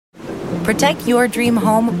Protect your dream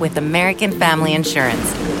home with American Family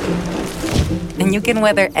Insurance. And you can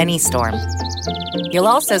weather any storm. You'll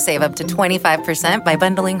also save up to 25% by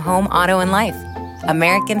bundling home, auto, and life.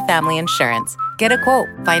 American Family Insurance. Get a quote.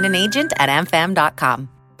 Find an agent at amfam.com.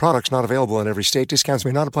 Products not available in every state. Discounts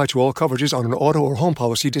may not apply to all coverages on an auto or home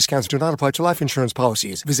policy. Discounts do not apply to life insurance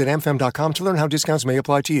policies. Visit amfam.com to learn how discounts may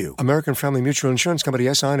apply to you. American Family Mutual Insurance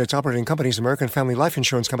Company, SI, and its operating companies, American Family Life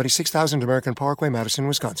Insurance Company, 6000 American Parkway, Madison,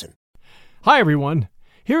 Wisconsin. Hi, everyone.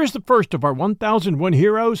 Here is the first of our 1001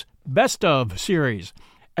 Heroes Best Of series.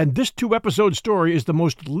 And this 2-episode story is the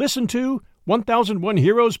most listened to 1001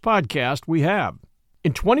 Heroes podcast we have.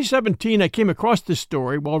 In 2017, I came across this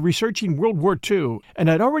story while researching World War II, and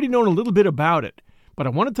I'd already known a little bit about it, but I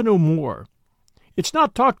wanted to know more. It's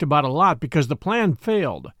not talked about a lot because the plan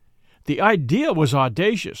failed. The idea was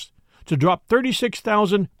audacious, to drop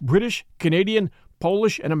 36,000 British, Canadian,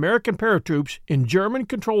 Polish, and American paratroops in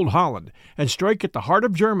German-controlled Holland and strike at the heart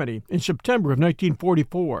of Germany in September of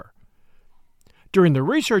 1944. During the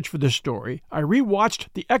research for this story, I rewatched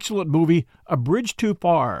the excellent movie A Bridge Too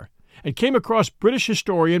Far, and came across British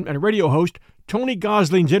historian and radio host Tony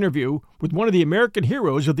Gosling's interview with one of the American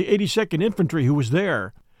heroes of the 82nd Infantry who was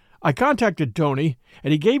there. I contacted Tony,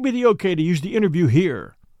 and he gave me the okay to use the interview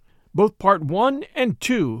here. Both Part 1 and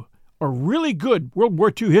 2 are really good World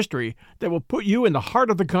War II history that will put you in the heart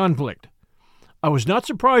of the conflict. I was not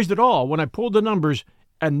surprised at all when I pulled the numbers,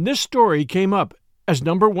 and this story came up as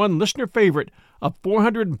number 1 listener favorite of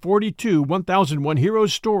 442 1001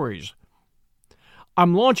 Heroes stories.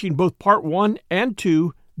 I'm launching both Part 1 and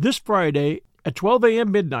 2 this Friday at 12 a.m.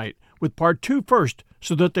 midnight, with Part 2 first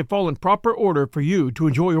so that they fall in proper order for you to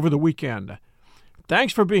enjoy over the weekend.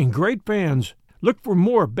 Thanks for being great fans. Look for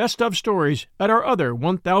more Best Of stories at our other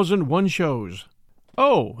 1001 shows.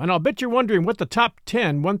 Oh, and I'll bet you're wondering what the top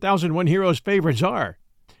 10 1001 Heroes favorites are.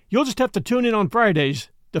 You'll just have to tune in on Fridays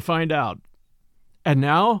to find out. And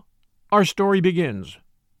now, our story begins.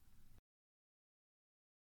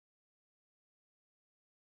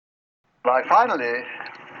 I finally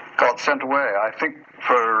got sent away, I think,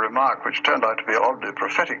 for a remark which turned out to be oddly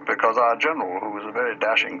prophetic, because our general, who was a very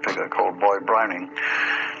dashing figure called Boy Browning,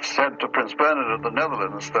 said to Prince Bernhard of the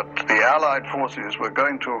Netherlands that the Allied forces were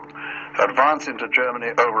going to advance into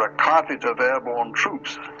Germany over a carpet of airborne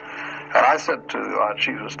troops. And I said to our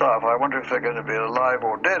chief of staff, I wonder if they're going to be alive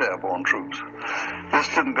or dead airborne troops. This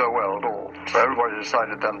didn't go well at all. So everybody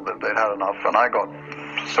decided then that they'd had enough, and I got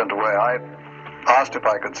sent away. I asked if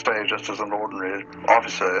I could stay just as an ordinary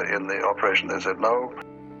officer in the operation. They said no.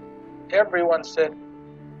 Everyone said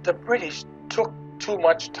the British took too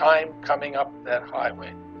much time coming up that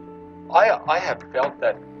highway. I have felt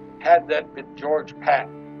that had that been George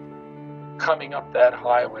Patton coming up that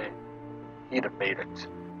highway, he'd have made it.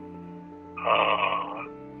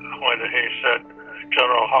 When he said,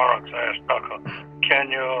 General Horrocks asked Tucker, can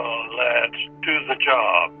your lads do the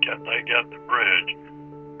job? Can they get the bridge?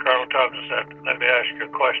 Colonel Tucker said, let me ask you a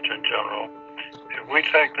question, General. If we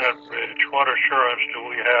take that bridge, what assurance do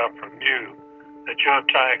we have from you that your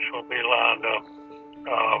tanks will be lined up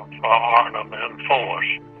for Arnhem and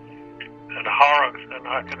force? And Horrocks, and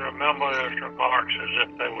I can remember his remarks as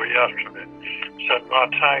if they were yesterday, said, my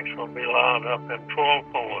tanks will be lined up in full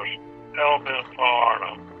force, hell-bent for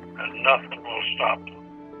Arnhem, and nothing will stop them.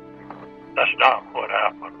 That's not what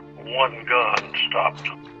happened. One gun stopped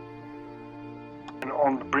them.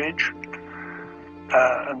 On the bridge,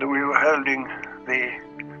 and we were holding the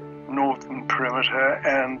northern perimeter,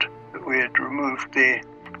 and we had removed the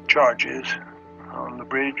charges on the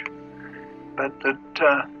bridge, but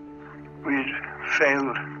that we'd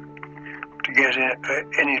failed to get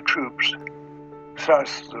any troops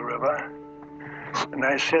south of the river. And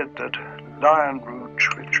I said that Lion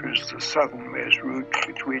Route, which was the southernmost route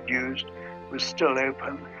which we'd used, was still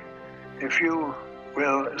open. If you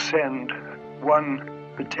will send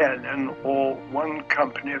one battalion or one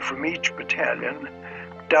company from each battalion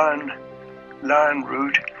down Lion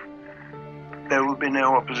Route, there will be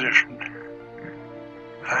no opposition.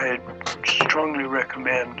 I strongly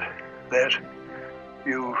recommend that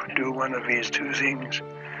you do one of these two things.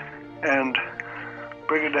 And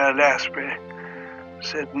Brigadier Lasprey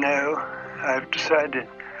said, no, I've decided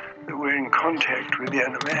that we're in contact with the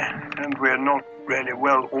enemy and we're not really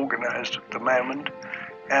well organized at the moment,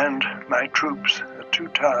 and my troops are too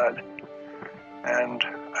tired, and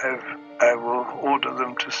I will order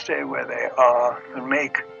them to stay where they are and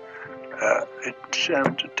make a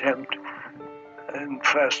determined attempt in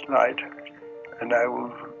first light, and I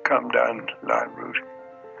will come down Line Route.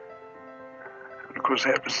 And of course,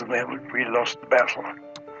 that was the moment we lost the battle.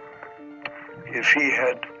 If he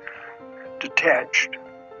had detached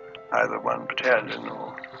either one battalion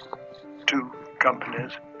or two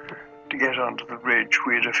companies to get onto the bridge.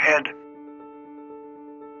 We'd have had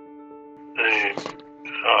the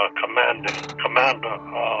commander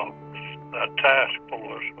of that task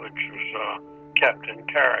force, which was Captain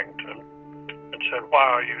Carrington, and said, "Why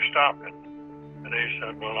are you stopping?" And he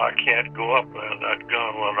said, "Well, I can't go up there. That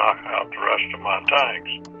gun will knock out the rest of my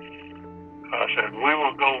tanks." I said, "We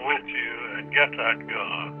will go with you and get that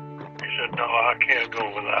gun." He said, "No, I can't go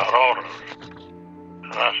without orders."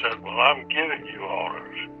 And I said, "Well, I'm giving you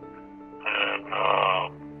orders." And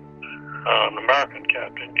an American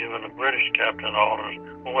captain giving a British captain orders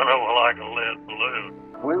went over like a lead balloon.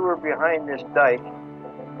 We were behind this dike,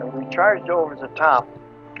 and we charged over the top,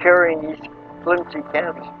 carrying these flimsy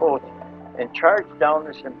canvas boats, and charged down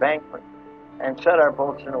this embankment and set our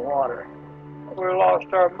boats in the water. We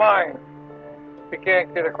lost our mind. We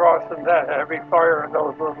can't get across in that heavy fire in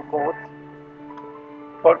those little boats.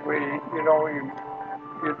 But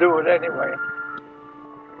you do it anyway.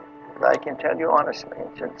 I can tell you honestly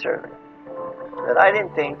and sincerely that I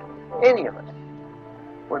didn't think any of us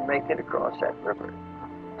would make it across that river.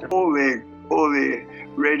 all the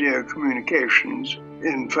radio communications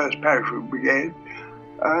in 1st Parachute Brigade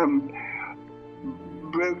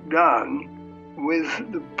broke down,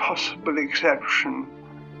 with the possible exception,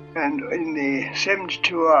 and in the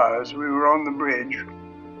 72 hours we were on the bridge,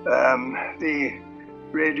 the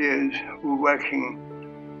radios were working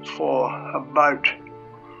for about,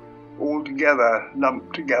 altogether,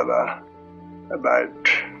 lumped together, about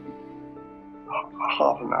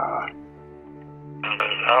half an hour.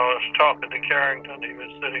 I was talking to Carrington. He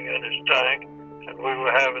was sitting in his tank, and we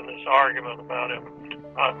were having this argument about him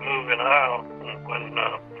not moving out.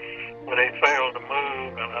 When he failed to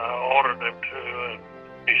move, and I ordered him to, and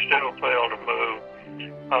he still failed to move,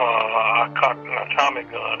 I cocked my Tommy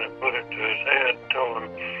gun and put it to his head and told him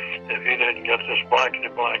if he didn't get this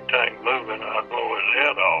blankety-blank tank moving, I'd blow his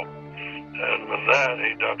head off. And with that,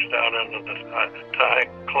 he ducks down into the tank,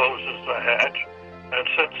 closes the hatch, and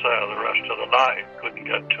sits there the rest of the night. Couldn't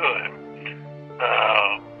get to him.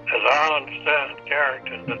 As I understand,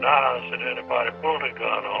 Carrington denies that anybody pulled a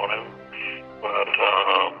gun on him, but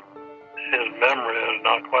his memory is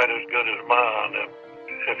not quite as good as mine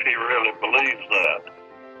if he really believes that.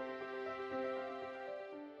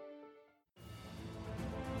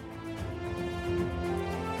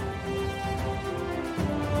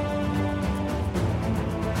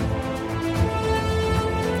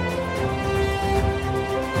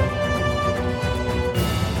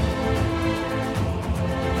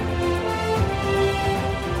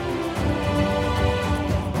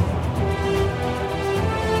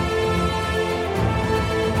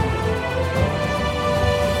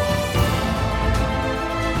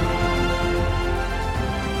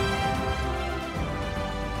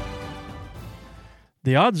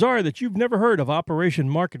 The odds are that you've never heard of Operation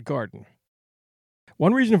Market Garden.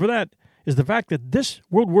 One reason for that is the fact that this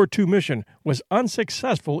World War II mission was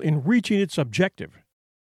unsuccessful in reaching its objective.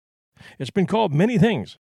 It's been called many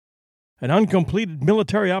things: an uncompleted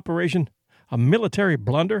military operation, a military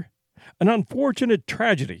blunder, an unfortunate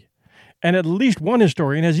tragedy, and at least one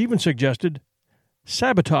historian has even suggested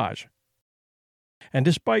sabotage. And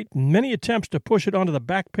despite many attempts to push it onto the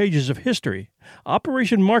back pages of history,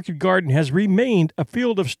 Operation Market Garden has remained a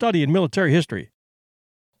field of study in military history,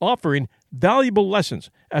 offering valuable lessons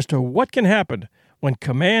as to what can happen when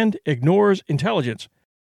command ignores intelligence,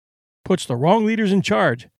 puts the wrong leaders in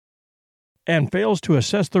charge, and fails to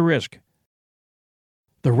assess the risk.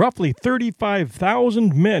 The roughly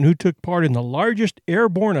 35,000 men who took part in the largest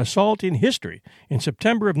airborne assault in history in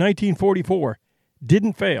September of 1944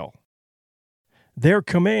 didn't fail. Their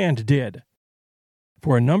command did,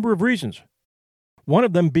 for a number of reasons. One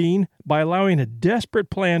of them being by allowing a desperate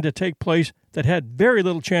plan to take place that had very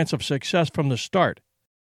little chance of success from the start,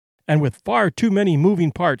 and with far too many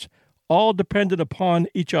moving parts, all dependent upon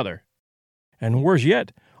each other, and worse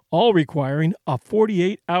yet, all requiring a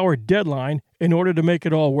 48-hour deadline in order to make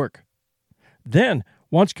it all work. Then,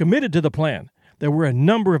 once committed to the plan, there were a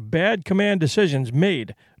number of bad command decisions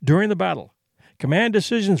made during the battle, command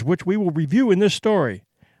decisions which we will review in this story,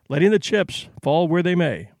 letting the chips fall where they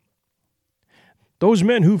may. Those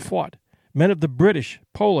men who fought, men of the British,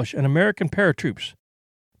 Polish, and American paratroops,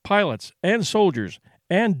 pilots and soldiers,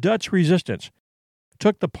 and Dutch resistance,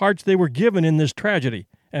 took the parts they were given in this tragedy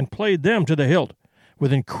and played them to the hilt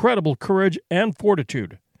with incredible courage and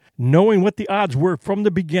fortitude, knowing what the odds were from the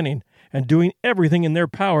beginning and doing everything in their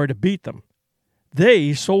power to beat them.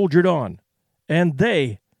 They soldiered on, and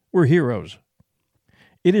they were heroes.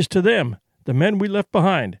 It is to them, the men we left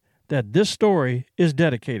behind, that this story is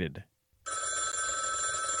dedicated.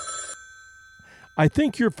 I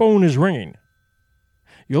think your phone is ringing.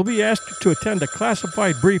 You'll be asked to attend a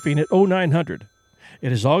classified briefing at 0900.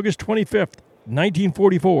 It is August 25th,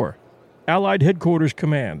 1944. Allied Headquarters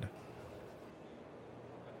Command.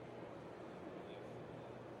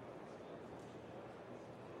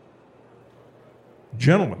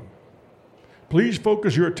 Gentlemen, please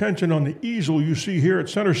focus your attention on the easel you see here at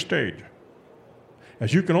center stage.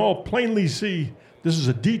 As you can all plainly see, this is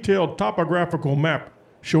a detailed topographical map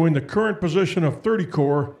showing the current position of 30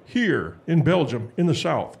 Corps here in Belgium in the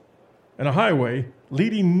south, and a highway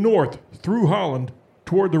leading north through Holland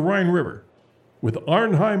toward the Rhine River, with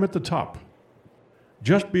Arnhem at the top.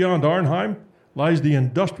 Just beyond Arnhem lies the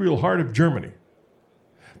industrial heart of Germany.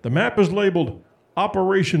 The map is labeled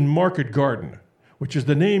Operation Market Garden, which is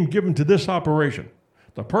the name given to this operation,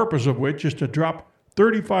 the purpose of which is to drop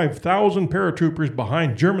 35,000 paratroopers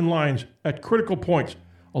behind German lines at critical points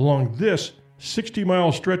along this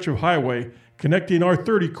 60-mile stretch of highway connecting our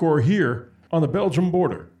 30 Corps here on the Belgian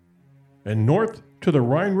border, and north to the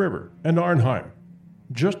Rhine River and Arnhem,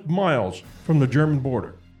 just miles from the German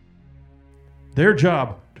border. Their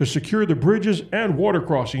job to secure the bridges and water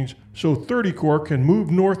crossings so 30 Corps can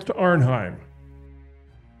move north to Arnhem.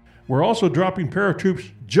 We're also dropping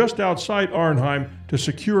paratroops just outside Arnhem to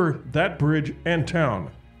secure that bridge and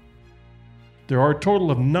town. There are a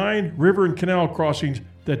total of 9 river and canal crossings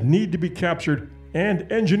that need to be captured and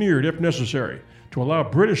engineered if necessary to allow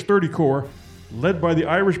British 30 Corps, led by the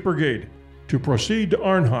Irish Brigade, to proceed to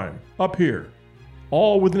Arnhem, up here,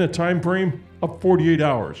 all within a time frame of 48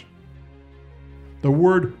 hours. The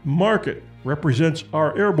word market represents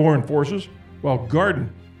our airborne forces, while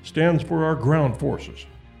Garden stands for our ground forces.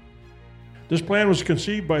 This plan was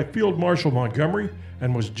conceived by Field Marshal Montgomery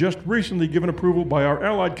and was just recently given approval by our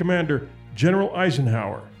Allied commander, General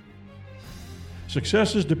Eisenhower.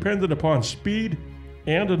 Success is dependent upon speed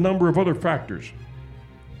and a number of other factors.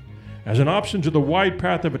 As an option to the wide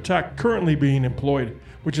path of attack currently being employed,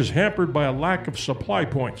 which is hampered by a lack of supply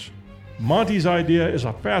points, Monty's idea is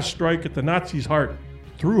a fast strike at the Nazis' heart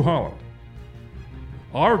through Holland.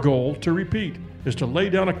 Our goal, to repeat, is to lay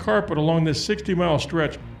down a carpet along this 60-mile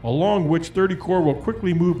stretch along which 30 Corps will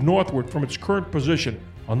quickly move northward from its current position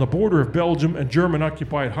on the border of Belgium and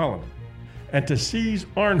German-occupied Holland, and to seize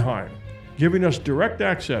Arnhem, giving us direct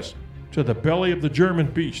access to the belly of the German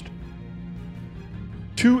beast.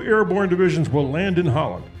 2 airborne divisions will land in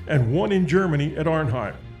Holland and 1 in Germany at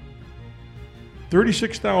Arnhem.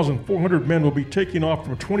 36,400 men will be taking off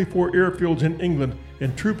from 24 airfields in England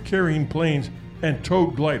in troop-carrying planes and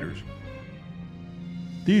towed gliders.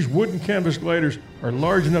 These wooden canvas gliders are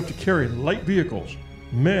large enough to carry light vehicles,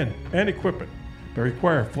 men, and equipment, but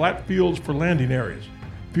require flat fields for landing areas,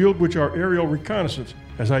 field which our aerial reconnaissance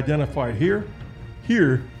has identified here,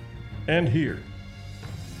 here, and here.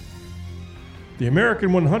 The American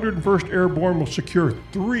 101st Airborne will secure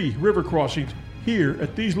 3 river crossings here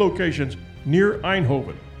at these locations near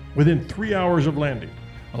Eindhoven within 3 hours of landing,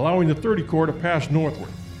 allowing the 30 Corps to pass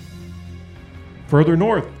northward. Further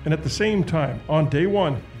north, and at the same time, on day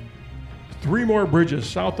 1, 3 more bridges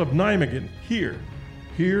south of Nijmegen, here,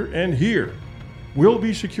 and here, will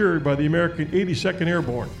be secured by the American 82nd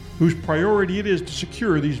Airborne, whose priority it is to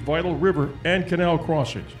secure these vital river and canal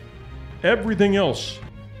crossings. Everything else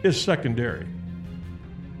is secondary.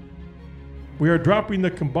 We are dropping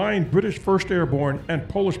the combined British 1st Airborne and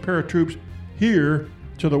Polish paratroops here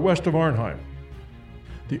to the west of Arnhem.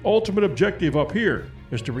 The ultimate objective up here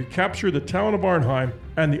is to recapture the town of Arnhem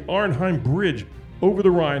and the Arnhem Bridge over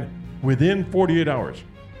the Rhine within 48 hours.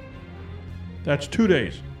 That's 2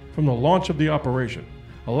 days from the launch of the operation,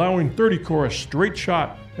 allowing 30 Corps a straight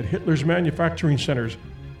shot at Hitler's manufacturing centers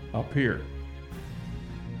up here.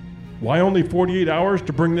 Why only 48 hours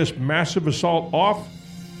to bring this massive assault off?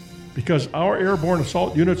 Because our airborne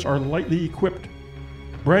assault units are lightly equipped.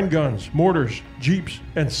 Bren guns, mortars, jeeps,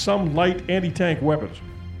 and some light anti-tank weapons.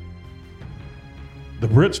 The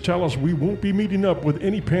Brits tell us we won't be meeting up with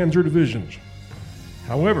any panzer divisions.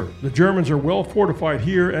 However, the Germans are well fortified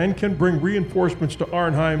here and can bring reinforcements to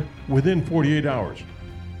Arnhem within 48 hours.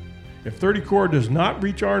 If 30 Corps does not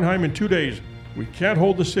reach Arnhem in 2 days, we can't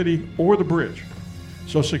hold the city or the bridge.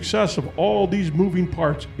 So success of all these moving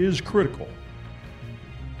parts is critical.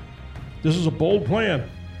 This is a bold plan,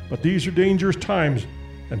 but these are dangerous times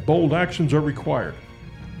and bold actions are required.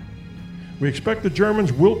 We expect the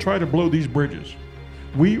Germans will try to blow these bridges.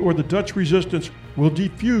 We or the Dutch resistance will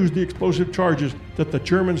defuse the explosive charges that the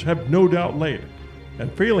Germans have no doubt laid.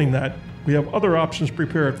 And failing that, we have other options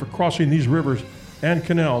prepared for crossing these rivers and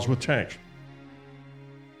canals with tanks.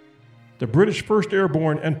 The British 1st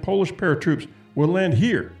Airborne and Polish paratroops will land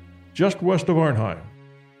here, just west of Arnhem.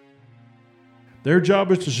 Their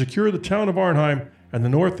job is to secure the town of Arnhem and the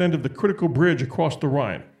north end of the critical bridge across the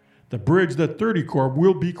Rhine, the bridge that 30 Corps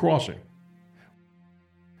will be crossing.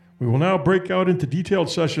 We will now break out into detailed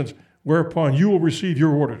sessions whereupon you will receive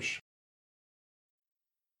your orders.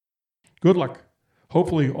 Good luck.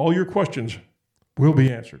 Hopefully all your questions will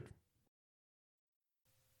be answered.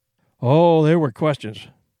 Oh, there were questions.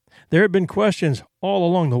 There had been questions all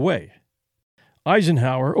along the way.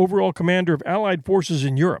 Eisenhower, overall commander of Allied forces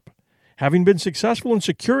in Europe, having been successful in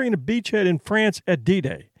securing a beachhead in France at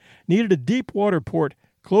D-Day, needed a deep water port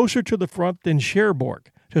closer to the front than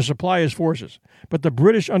Cherbourg to supply his forces, but the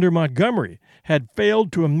British under Montgomery had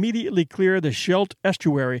failed to immediately clear the Scheldt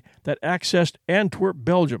estuary that accessed Antwerp,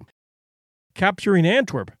 Belgium, capturing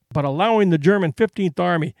Antwerp, but allowing the German 15th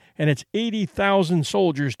Army and its 80,000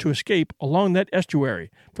 soldiers to escape along that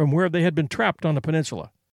estuary from where they had been trapped on the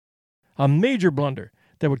peninsula. A major blunder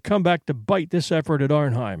that would come back to bite this effort at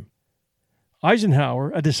Arnhem.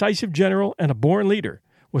 Eisenhower, a decisive general and a born leader,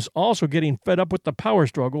 was also getting fed up with the power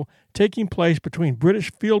struggle taking place between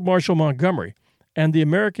British Field Marshal Montgomery and the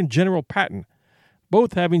American General Patton,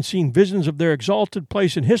 both having seen visions of their exalted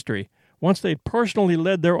place in history once they had personally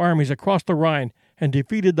led their armies across the Rhine and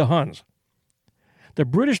defeated the Huns. The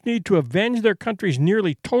British need to avenge their country's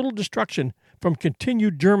nearly total destruction from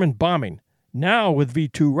continued German bombing, now with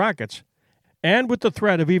V-2 rockets, and with the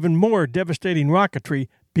threat of even more devastating rocketry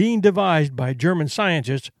being devised by German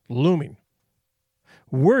scientists looming.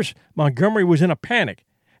 Worse, Montgomery was in a panic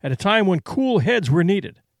at a time when cool heads were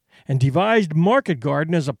needed, and devised Market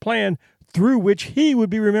Garden as a plan through which he would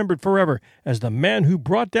be remembered forever as the man who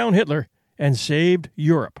brought down Hitler and saved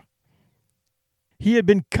Europe. He had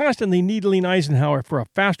been constantly needling Eisenhower for a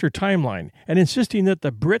faster timeline and insisting that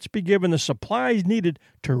the Brits be given the supplies needed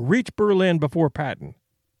to reach Berlin before Patton.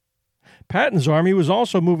 Patton's army was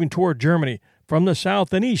also moving toward Germany from the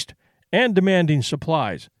south and east and demanding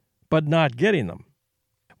supplies, but not getting them.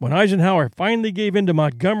 When Eisenhower finally gave in to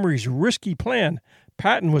Montgomery's risky plan,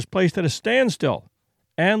 Patton was placed at a standstill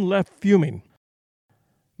and left fuming.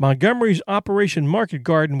 Montgomery's Operation Market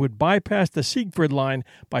Garden would bypass the Siegfried Line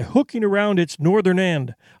by hooking around its northern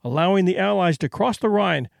end, allowing the Allies to cross the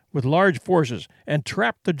Rhine with large forces and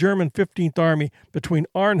trap the German 15th Army between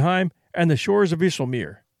Arnhem and the shores of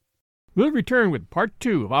Wisselmeer. We'll return with Part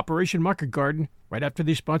 2 of Operation Market Garden right after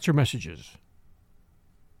these sponsor messages.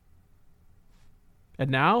 And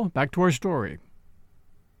now, back to our story.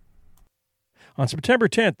 On September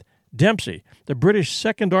 10th, Dempsey, the British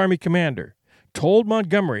Second Army commander, told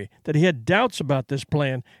Montgomery that he had doubts about this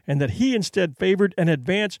plan and that he instead favored an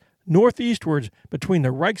advance northeastwards between the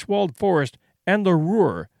Reichswald Forest and the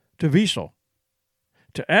Ruhr to Wesel.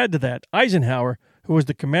 To add to that, Eisenhower, who was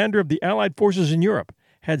the commander of the Allied forces in Europe,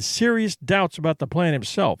 had serious doubts about the plan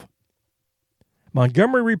himself.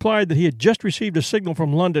 Montgomery replied that he had just received a signal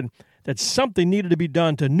from London that something needed to be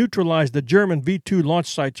done to neutralize the German V-2 launch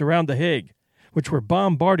sites around The Hague, which were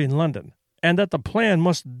bombarding London, and that the plan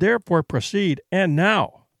must therefore proceed, and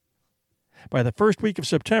now. By the first week of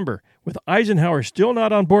September, with Eisenhower still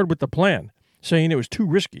not on board with the plan, saying it was too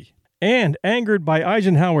risky, and angered by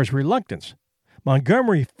Eisenhower's reluctance,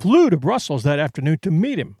 Montgomery flew to Brussels that afternoon to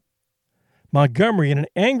meet him. Montgomery, in an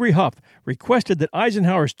angry huff, requested that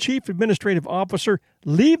Eisenhower's chief administrative officer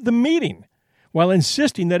leave the meeting, while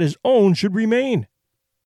insisting that his own should remain.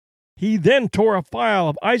 He then tore a file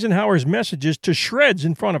of Eisenhower's messages to shreds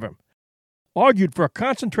in front of him, argued for a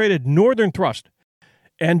concentrated northern thrust,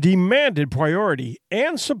 and demanded priority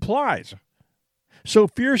and supplies. So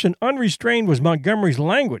fierce and unrestrained was Montgomery's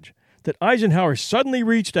language that Eisenhower suddenly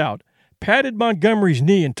reached out, patted Montgomery's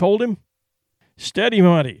knee, and told him, "Steady,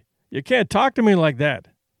 Monty. You can't talk to me like that.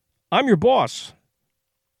 I'm your boss."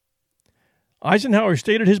 Eisenhower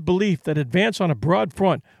stated his belief that advance on a broad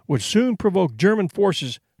front would soon provoke German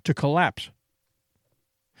forces to collapse.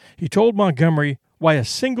 He told Montgomery why a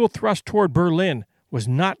single thrust toward Berlin was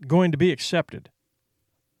not going to be accepted.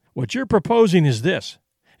 "What you're proposing is this.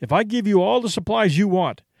 If I give you all the supplies you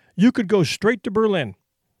want, you could go straight to Berlin.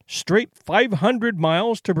 Straight 500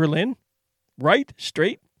 miles to Berlin? Right?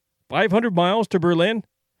 Straight 500 miles to Berlin?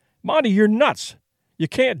 Monty, you're nuts. You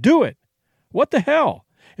can't do it. What the hell?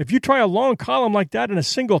 If you try a long column like that in a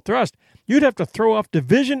single thrust, you'd have to throw off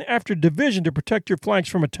division after division to protect your flanks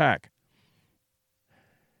from attack."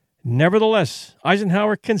 Nevertheless,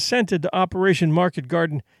 Eisenhower consented to Operation Market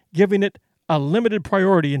Garden, giving it a limited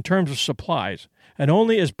priority in terms of supplies, and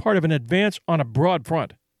only as part of an advance on a broad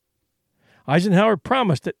front. Eisenhower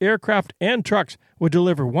promised that aircraft and trucks would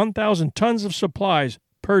deliver 1,000 tons of supplies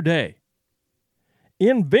per day.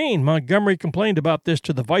 In vain, Montgomery complained about this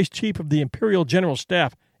to the Vice Chief of the Imperial General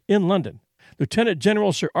Staff in London, Lieutenant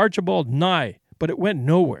General Sir Archibald Nye, but it went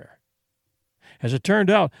nowhere. As it turned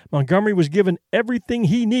out, Montgomery was given everything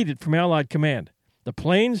he needed from Allied command: the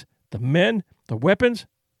planes, the men, the weapons.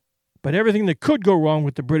 But everything that could go wrong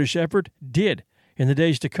with the British effort did in the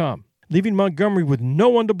days to come, leaving Montgomery with no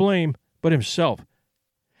one to blame but himself.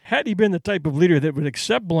 Had he been the type of leader that would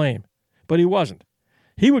accept blame, but he wasn't.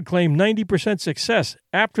 He would claim 90% success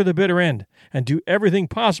after the bitter end and do everything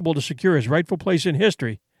possible to secure his rightful place in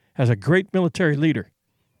history as a great military leader.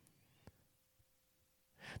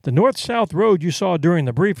 The north-south road you saw during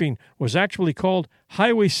the briefing was actually called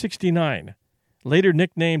Highway 69, later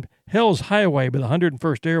nicknamed Hell's Highway by the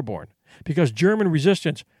 101st Airborne, because German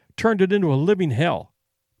resistance turned it into a living hell.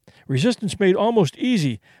 Resistance made almost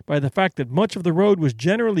easy by the fact that much of the road was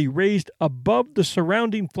generally raised above the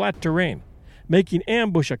surrounding flat terrain, making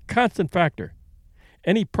ambush a constant factor.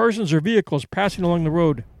 Any persons or vehicles passing along the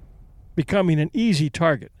road becoming an easy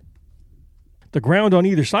target. The ground on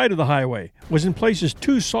either side of the highway was in places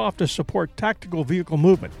too soft to support tactical vehicle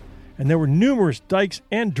movement, and there were numerous dikes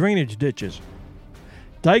and drainage ditches.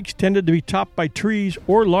 Dikes tended to be topped by trees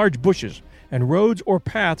or large bushes, and roads or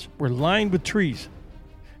paths were lined with trees.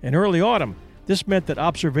 In early autumn, this meant that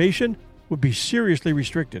observation would be seriously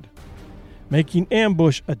restricted, making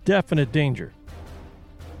ambush a definite danger.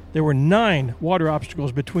 There were 9 water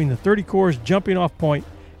obstacles between the 30 Corps' jumping-off point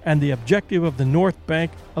and the objective of the north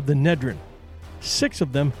bank of the Nedrin. 6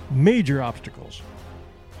 of them major obstacles.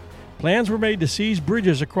 Plans were made to seize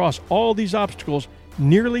bridges across all these obstacles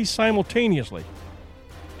nearly simultaneously.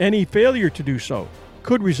 Any failure to do so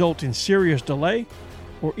could result in serious delay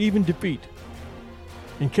or even defeat.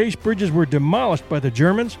 In case bridges were demolished by the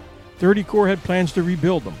Germans, 30 Corps had plans to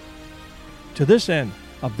rebuild them. To this end,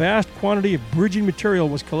 a vast quantity of bridging material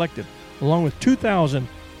was collected, along with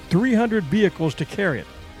 2,300 vehicles to carry it,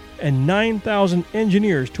 and 9,000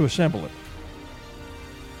 engineers to assemble it.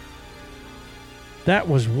 That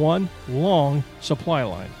was one long supply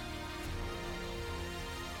line.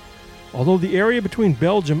 Although the area between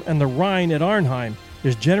Belgium and the Rhine at Arnhem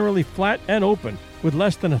is generally flat and open, with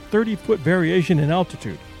less than a 30-foot variation in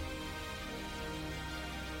altitude.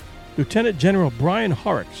 Lieutenant General Brian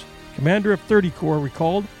Horrocks, commander of 30 Corps,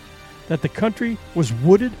 recalled that the country was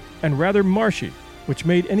wooded and rather marshy, which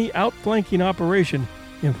made any outflanking operation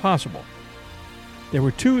impossible. There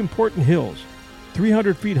were 2 important hills,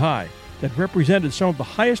 300 feet high, that represented some of the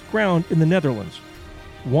highest ground in the Netherlands,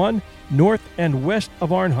 one north and west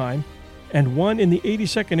of Arnhem, and one in the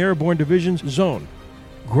 82nd Airborne Division's zone,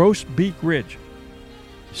 Gross Beek Ridge.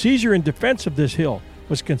 Seizure and defense of this hill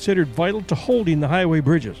was considered vital to holding the highway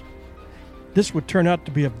bridges. This would turn out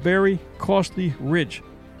to be a very costly ridge,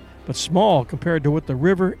 but small compared to what the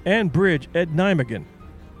river and bridge at Nijmegen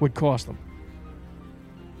would cost them.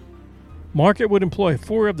 Market would employ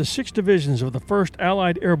 4 of the 6 divisions of the 1st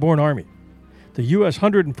Allied Airborne Army. The U.S.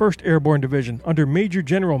 101st Airborne Division under Major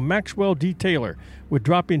General Maxwell D. Taylor would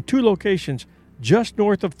drop in 2 locations just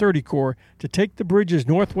north of 30 Corps to take the bridges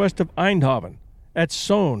northwest of Eindhoven, at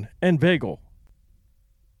Soon and Vegel.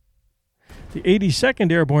 The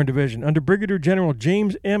 82nd Airborne Division under Brigadier General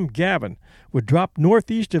James M. Gavin would drop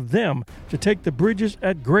northeast of them to take the bridges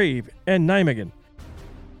at Grave and Nijmegen.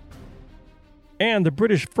 And the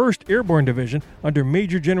British 1st Airborne Division under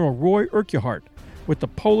Major General Roy Urquhart with the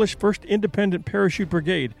Polish 1st Independent Parachute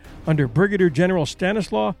Brigade under Brigadier General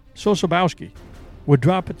Stanislaw Sosabowski would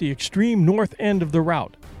drop at the extreme north end of the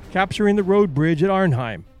route, capturing the road bridge at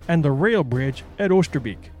Arnhem and the rail bridge at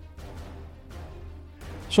Oosterbeek.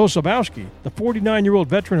 Sosabowski, the 49-year-old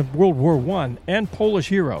veteran of World War I and Polish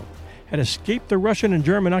hero, had escaped the Russian and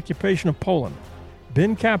German occupation of Poland,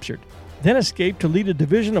 been captured, then escaped to lead a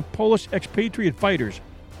division of Polish expatriate fighters,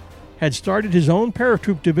 had started his own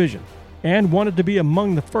paratroop division, and wanted to be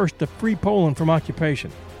among the first to free Poland from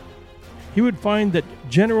occupation. He would find that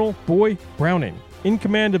General Boy Browning, in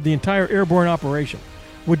command of the entire airborne operation,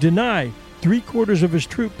 would deny 3/4 of his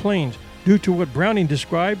troop planes due to what Browning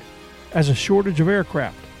described as a shortage of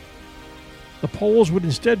aircraft. The Poles would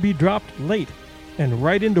instead be dropped late and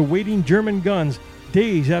right into waiting German guns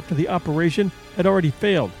days after the operation had already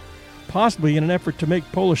failed, possibly in an effort to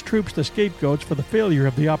make Polish troops the scapegoats for the failure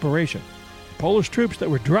of the operation. The Polish troops that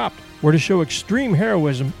were dropped were to show extreme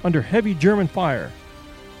heroism under heavy German fire.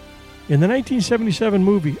 In the 1977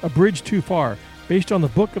 movie A Bridge Too Far, based on the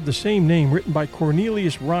book of the same name written by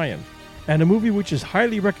Cornelius Ryan, and a movie which is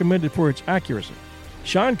highly recommended for its accuracy,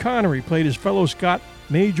 Sean Connery played his fellow Scot,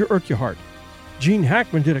 Major Urquhart. Gene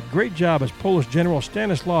Hackman did a great job as Polish General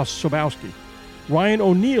Stanislaw Sobowski. Ryan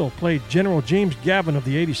O'Neal played General James Gavin of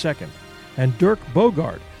the 82nd, and Dirk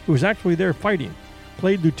Bogarde, who was actually there fighting,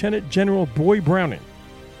 played Lieutenant General Boy Browning.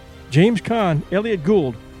 James Caan, Elliot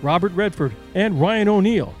Gould, Robert Redford, and Ryan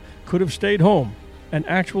O'Neal could have stayed home and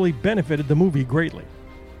actually benefited the movie greatly.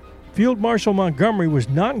 Field Marshal Montgomery was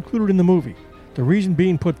not included in the movie. The reason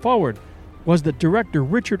being put forward was that director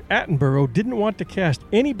Richard Attenborough didn't want to cast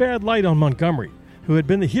any bad light on Montgomery, who had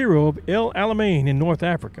been the hero of El Alamein in North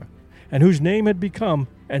Africa, and whose name had become,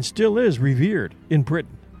 and still is, revered in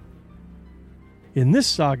Britain. In this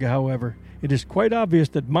saga, however, it is quite obvious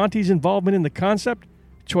that Monty's involvement in the concept,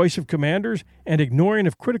 choice of commanders, and ignoring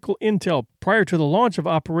of critical intel prior to the launch of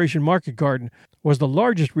Operation Market Garden was the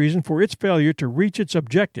largest reason for its failure to reach its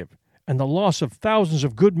objective and the loss of thousands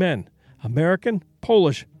of good men, American,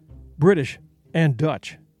 Polish, British, and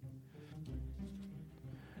Dutch.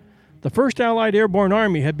 The 1st Allied Airborne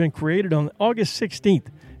Army had been created on August 16th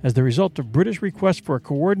as the result of British request for a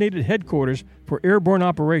coordinated headquarters for airborne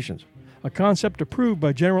operations, a concept approved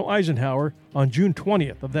by General Eisenhower on June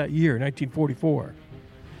 20th of that year, 1944.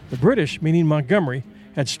 The British, meaning Montgomery,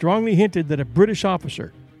 had strongly hinted that a British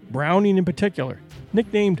officer, Browning in particular,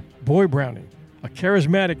 nicknamed Boy Browning, a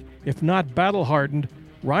charismatic, if not battle-hardened,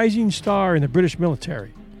 rising star in the British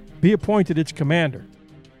military, be appointed its commander.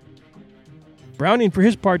 Browning, for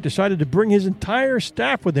his part, decided to bring his entire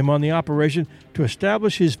staff with him on the operation to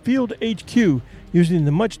establish his field HQ using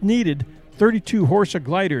the much-needed 32 Horsa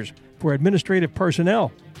gliders for administrative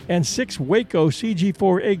personnel and 6 Waco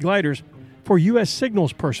CG-4A gliders for U.S.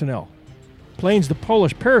 signals personnel. Planes the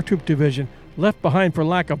Polish Paratroop Division, left behind for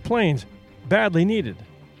lack of planes, badly needed.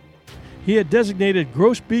 He had designated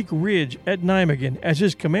Groesbeek Ridge at Nijmegen as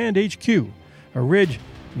his command HQ, a ridge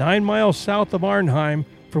 9 miles south of Arnhem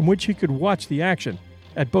from which he could watch the action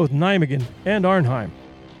at both Nijmegen and Arnhem.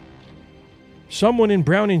 Someone in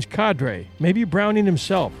Browning's cadre, maybe Browning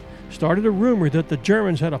himself, started a rumor that the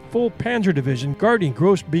Germans had a full panzer division guarding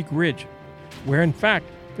Groesbeek Ridge, where in fact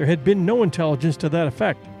there had been no intelligence to that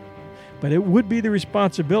effect. But it would be the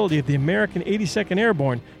responsibility of the American 82nd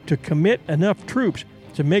Airborne to commit enough troops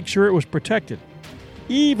to make sure it was protected,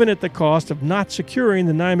 even at the cost of not securing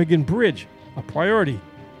the Nijmegen Bridge, a priority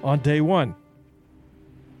on day one.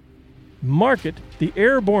 Market, the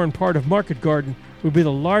airborne part of Market Garden, would be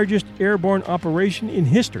the largest airborne operation in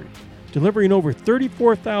history, delivering over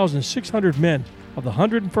 34,600 men of the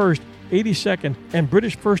 101st, 82nd, and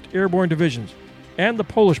British 1st Airborne Divisions, and the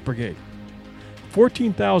Polish Brigade.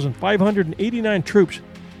 14,589 troops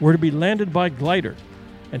were to be landed by glider,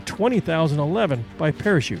 and 20,011 by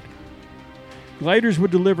parachute. Gliders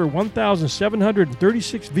would deliver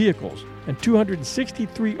 1,736 vehicles and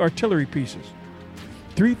 263 artillery pieces,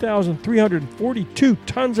 3,342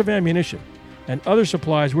 tons of ammunition, and other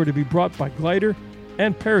supplies were to be brought by glider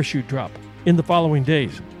and parachute drop in the following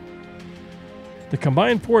days. The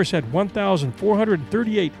combined force had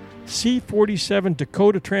 1,438 C-47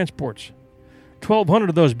 Dakota transports, 1,200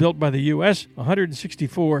 of those built by the U.S.,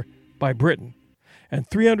 164 by Britain, and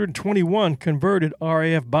 321 converted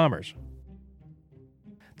RAF bombers.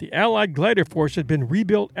 The Allied glider force had been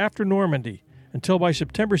rebuilt after Normandy until by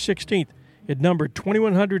September 16th it numbered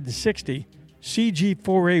 2,160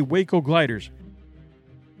 CG-4A Waco gliders,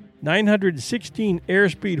 916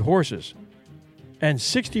 airspeed horses, and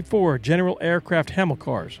 64 General Aircraft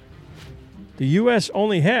Hamilcars. The U.S.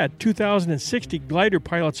 only had 2,060 glider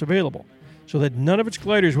pilots available, so that none of its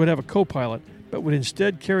gliders would have a co-pilot, but would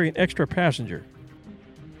instead carry an extra passenger.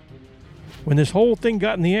 When this whole thing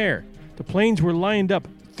got in the air, the planes were lined up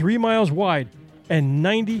 3 miles wide and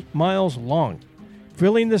 90 miles long,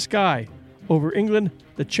 filling the sky over England,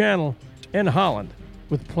 the Channel, and Holland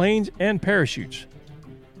with planes and parachutes.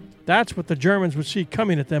 That's what the Germans would see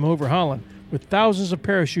coming at them over Holland, with thousands of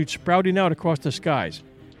parachutes sprouting out across the skies.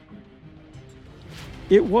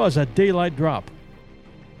 It was a daylight drop.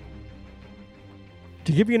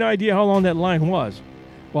 To give you an idea how long that line was,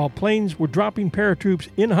 while planes were dropping paratroops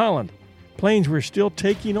in Holland, planes were still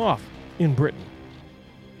taking off in Britain.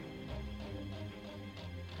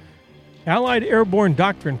 Allied airborne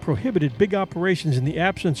doctrine prohibited big operations in the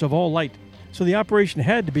absence of all light, so the operation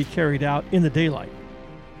had to be carried out in the daylight.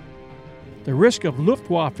 The risk of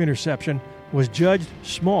Luftwaffe interception was judged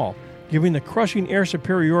small, given the crushing air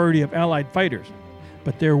superiority of Allied fighters,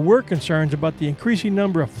 but there were concerns about the increasing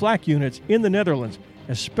number of flak units in the Netherlands,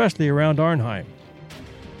 especially around Arnhem.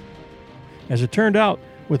 As it turned out,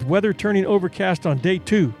 with weather turning overcast on day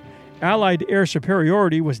 2, Allied air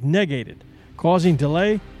superiority was negated, causing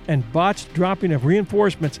delay and botched dropping of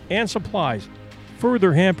reinforcements and supplies,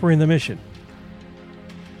 further hampering the mission.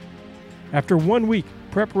 After 1 week,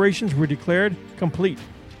 preparations were declared complete.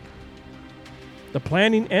 The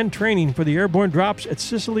planning and training for the airborne drops at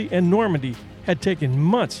Sicily and Normandy had taken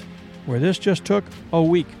months, where this just took a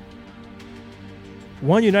week.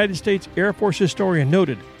 One United States Air Force historian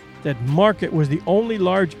noted that Market was the only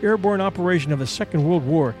large airborne operation of the Second World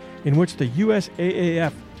War in which the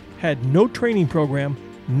USAAF had no training program,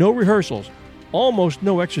 no rehearsals, almost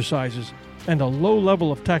no exercises, and a low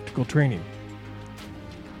level of tactical training.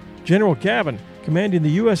 General Gavin, commanding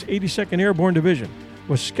the U.S. 82nd Airborne Division,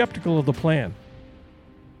 was skeptical of the plan.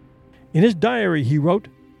 In his diary, he wrote,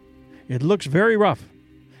 "It looks very rough.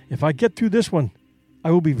 If I get through this one,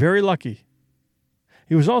 I will be very lucky."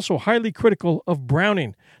 He was also highly critical of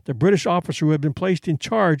Browning, the British officer who had been placed in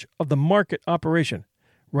charge of the Market operation,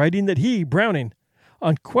 writing that he, Browning,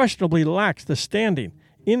 unquestionably lacks the standing,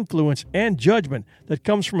 influence, and judgment that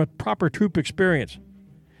comes from a proper troop experience.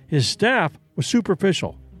 His staff was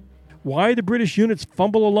superficial. Why the British units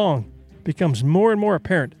fumble along becomes more and more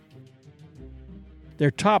apparent.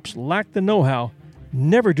 Their tops lack the know-how.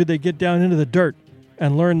 Never do they get down into the dirt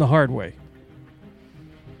and learn the hard way.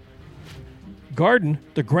 Garden,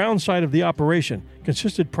 the ground side of the operation,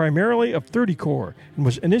 consisted primarily of 30 Corps and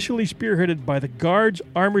was initially spearheaded by the Guards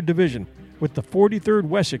Armored Division with the 43rd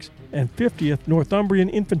Wessex and 50th Northumbrian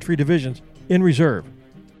Infantry Divisions in reserve.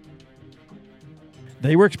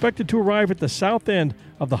 They were expected to arrive at the south end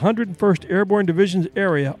of the 101st Airborne Division's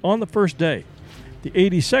area on the first day, the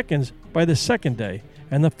 82nds by the second day,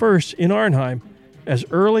 and the 1st in Arnhem as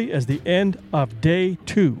early as the end of Day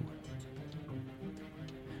 2.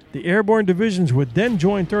 The airborne divisions would then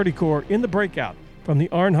join 30 Corps in the breakout from the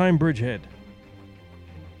Arnhem bridgehead.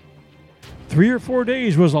 3 or 4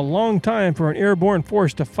 days was a long time for an airborne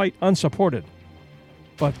force to fight unsupported,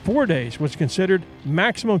 but 4 days was considered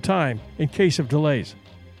maximum time in case of delays.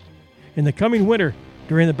 In the coming winter,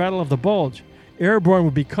 during the Battle of the Bulge, airborne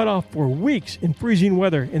would be cut off for weeks in freezing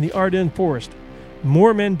weather in the Ardennes forest,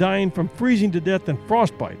 more men dying from freezing to death and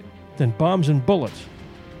frostbite than bombs and bullets.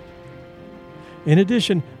 In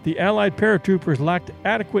addition, the Allied paratroopers lacked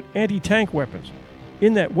adequate anti-tank weapons,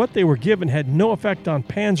 in that what they were given had no effect on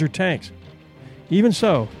Panzer tanks. Even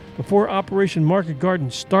so, before Operation Market Garden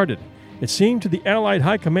started, it seemed to the Allied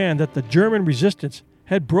High Command that the German resistance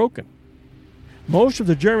had broken. Most of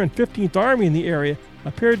the German 15th Army in the area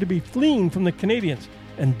appeared to be fleeing from the Canadians,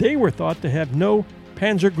 and they were thought to have no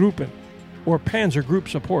Panzergruppen, or Panzer Group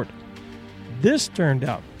support. This turned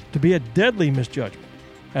out to be a deadly misjudgment,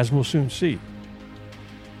 as we'll soon see.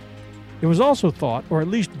 It was also thought, or at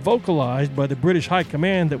least vocalized by the British High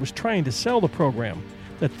Command that was trying to sell the program,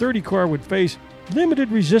 that 30 Corps would face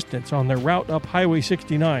limited resistance on their route up Highway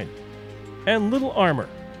 69, and little armor.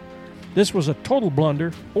 This was a total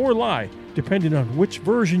blunder or lie, depending on which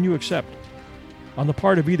version you accept, on the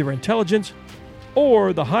part of either intelligence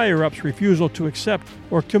or the higher-ups' refusal to accept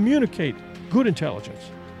or communicate good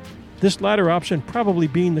intelligence. This latter option probably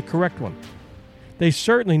being the correct one. They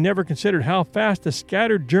certainly never considered how fast the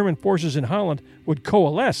scattered German forces in Holland would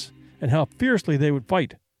coalesce and how fiercely they would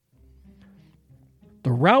fight.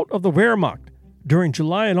 The rout of the Wehrmacht during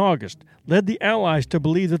July and August led the Allies to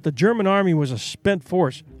believe that the German army was a spent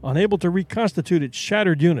force, unable to reconstitute its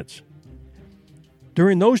shattered units.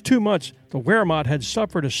 During those 2 months, the Wehrmacht had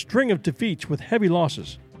suffered a string of defeats with heavy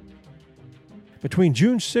losses. Between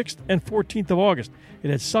June 6th and 14th of August,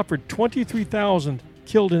 it had suffered 23,000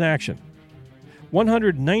 killed in action,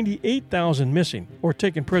 198,000 missing or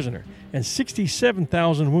taken prisoner, and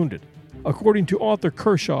 67,000 wounded, according to author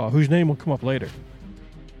Kershaw, whose name will come up later.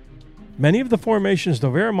 Many of the formations the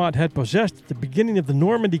Wehrmacht had possessed at the beginning of the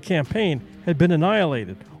Normandy campaign had been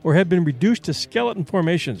annihilated or had been reduced to skeleton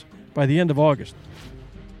formations by the end of August.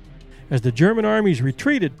 As the German armies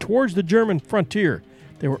retreated towards the German frontier,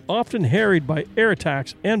 they were often harried by air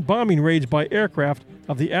attacks and bombing raids by aircraft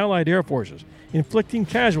of the Allied air forces, inflicting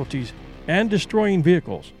casualties and destroying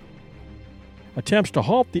vehicles. Attempts to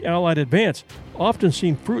halt the Allied advance often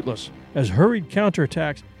seemed fruitless, as hurried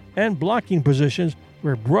counterattacks and blocking positions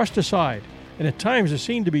were brushed aside, and at times there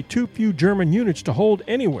seemed to be too few German units to hold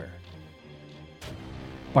anywhere.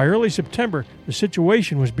 By early September, the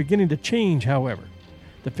situation was beginning to change, however.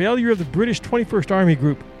 The failure of the British 21st Army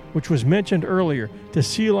Group, which was mentioned earlier, to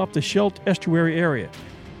seal off the Scheldt estuary area,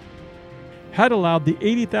 had allowed the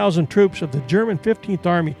 80,000 troops of the German 15th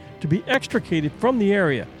Army to be extricated from the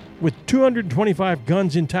area with 225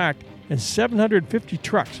 guns intact and 750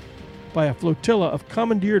 trucks by a flotilla of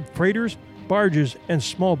commandeered freighters, barges, and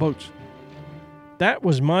small boats. That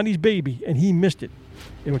was Monty's baby, and he missed it.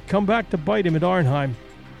 It would come back to bite him at Arnhem,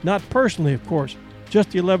 not personally, of course,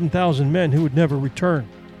 just the 11,000 men who would never return.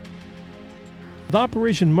 With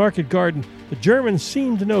Operation Market Garden, the Germans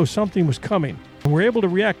seemed to know something was coming and were able to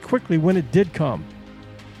react quickly when it did come.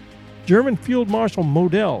 German Field Marshal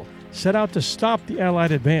Model set out to stop the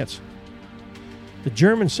Allied advance. the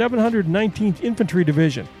German 719th Infantry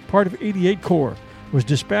Division, part of 88 Corps, was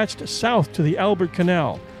dispatched south to the Albert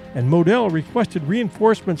Canal, and Model requested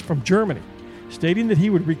reinforcements from Germany, stating that he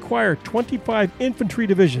would require 25 infantry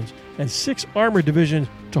divisions and 6 armored divisions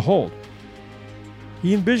to hold.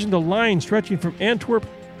 He envisioned a line stretching from Antwerp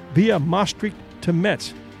via Maastricht to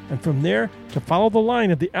Metz, and from there to follow the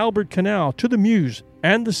line of the Albert Canal to the Meuse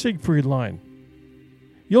and the Siegfried Line.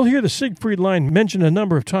 You'll hear the Siegfried Line mentioned a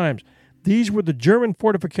number of times. These were the German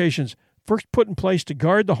fortifications first put in place to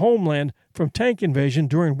guard the homeland from tank invasion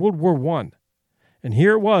during World War I. And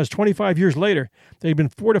here it was, 25 years later, they'd been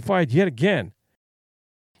fortified yet again.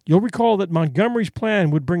 You'll recall that Montgomery's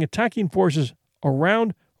plan would bring attacking forces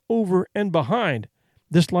around, over, and behind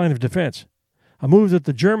this line of defense, a move that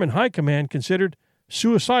the German High Command considered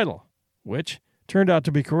suicidal, which turned out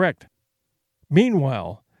to be correct.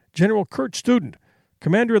 Meanwhile, General Kurt Student,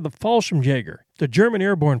 commander of the Fallschirmjäger, the German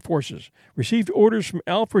airborne forces, received orders from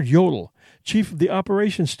Alfred Jodl, chief of the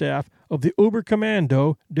operations staff of the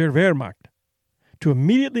Oberkommando der Wehrmacht, to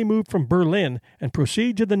immediately move from Berlin and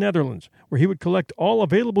proceed to the Netherlands, where he would collect all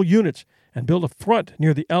available units and build a front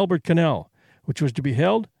near the Albert Canal, which was to be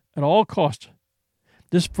held at all costs.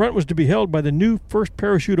 This front was to be held by the new 1st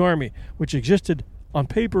Parachute Army, which existed on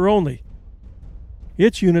paper only.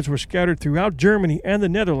 Its units were scattered throughout Germany and the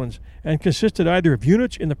Netherlands and consisted either of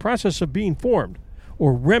units in the process of being formed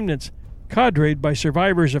or remnants cadreed by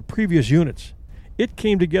survivors of previous units. It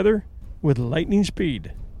came together with lightning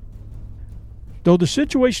speed. Though the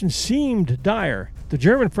situation seemed dire, the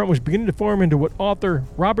German front was beginning to form into what author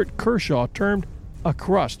Robert Kershaw termed a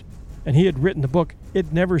crust, and he had written the book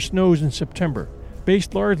It Never Snows in September,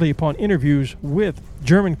 based largely upon interviews with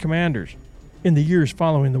German commanders in the years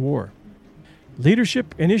following the war.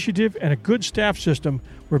 Leadership, initiative, and a good staff system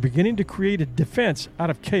were beginning to create a defense out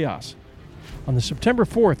of chaos. On the September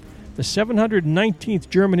 4th, the 719th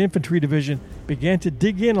German Infantry Division began to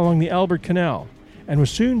dig in along the Albert Canal and was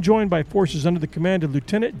soon joined by forces under the command of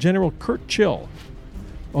Lieutenant General Kurt Chill.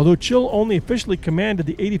 Although Chill only officially commanded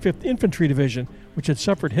the 85th Infantry Division, which had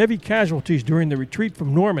suffered heavy casualties during the retreat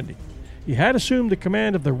from Normandy, he had assumed the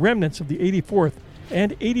command of the remnants of the 84th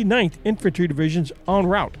and 89th Infantry Divisions en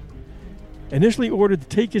route. Initially ordered to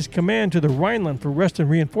take his command to the Rhineland for rest and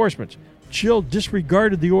reinforcements, Chill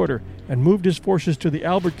disregarded the order and moved his forces to the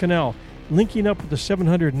Albert Canal, linking up with the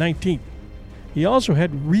 719th. He also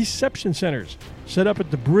had reception centers set up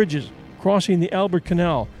at the bridges crossing the Albert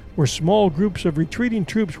Canal, where small groups of retreating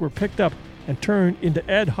troops were picked up and turned into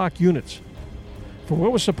ad hoc units. For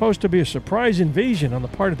what was supposed to be a surprise invasion on the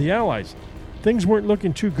part of the Allies, things weren't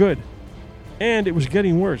looking too good, and it was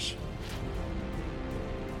getting worse.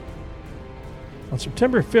 On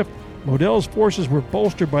September 5th, Model's forces were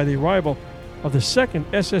bolstered by the arrival of the 2nd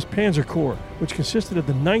SS Panzer Corps, which consisted of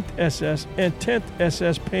the 9th SS and 10th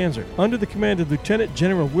SS Panzer, under the command of Lieutenant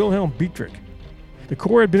General Wilhelm Dietrich. The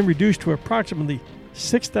Corps had been reduced to approximately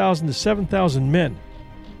 6,000 to 7,000 men.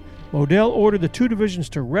 Model ordered the 2 divisions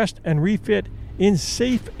to rest and refit in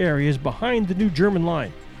safe areas behind the new German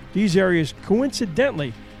line. These areas,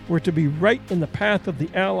 coincidentally, were to be right in the path of the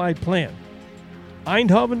Allied plan: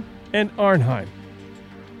 Eindhoven and Arnhem.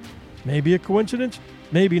 Maybe a coincidence,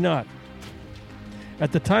 maybe not.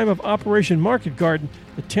 At the time of Operation Market Garden,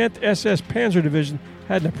 the 10th SS Panzer Division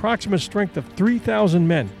had an approximate strength of 3,000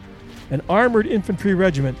 men, an armored infantry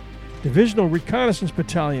regiment, divisional reconnaissance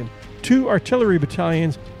battalion, 2 artillery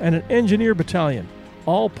battalions, and an engineer battalion,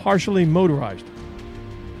 all partially motorized.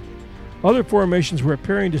 Other formations were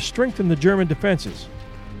appearing to strengthen the German defenses.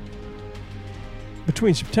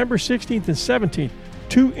 Between September 16th and 17th,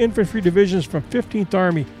 2 infantry divisions from 15th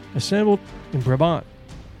Army assembled in Brabant,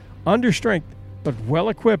 under strength but well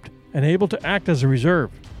equipped and able to act as a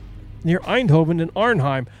reserve. Near Eindhoven and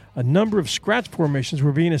Arnhem, a number of scratch formations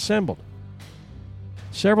were being assembled.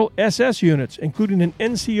 Several SS units, including an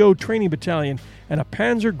NCO training battalion and a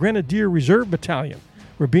Panzer Grenadier Reserve battalion,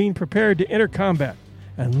 were being prepared to enter combat,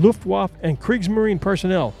 and Luftwaffe and Kriegsmarine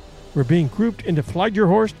personnel were being grouped into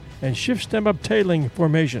Fliegerhorst and Schiffsstammabteilung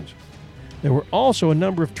formations. There were also a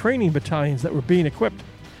number of training battalions that were being equipped,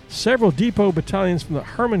 several depot battalions from the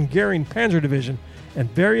Hermann Goering Panzer Division,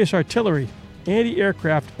 and various artillery,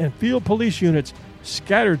 anti-aircraft, and field police units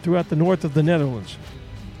scattered throughout the north of the Netherlands.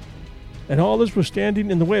 And all this was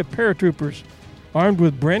standing in the way of paratroopers, armed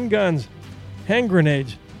with Bren guns, hand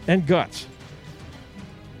grenades, and guts.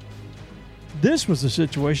 This was the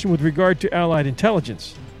situation with regard to Allied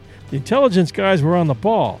intelligence. The intelligence guys were on the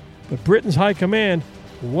ball, but Britain's high command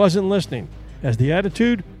wasn't listening, as the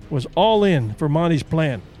attitude was all in for Monty's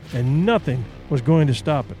plan, and nothing was going to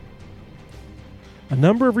stop it. A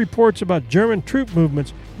number of reports about German troop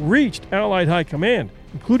movements reached Allied High Command,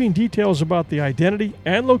 including details about the identity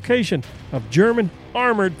and location of German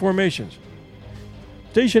armored formations.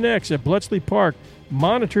 Station X at Bletchley Park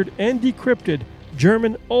monitored and decrypted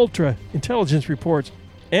German Ultra intelligence reports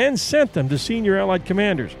and sent them to senior Allied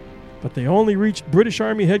commanders, but they only reached British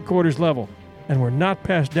Army headquarters level and were not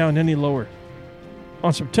passed down any lower.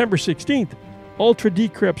 On September 16th, Ultra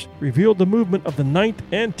decrypts revealed the movement of the 9th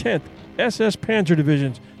and 10th SS Panzer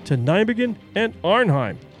Divisions to Nijmegen and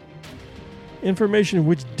Arnhem. Information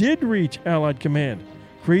which did reach Allied command,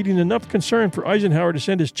 creating enough concern for Eisenhower to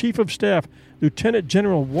send his Chief of Staff, Lieutenant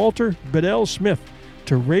General Walter Bedell Smith,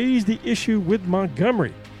 to raise the issue with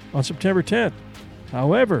Montgomery on September 10th.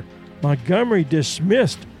 However, Montgomery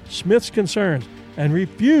dismissed Smith's concerns and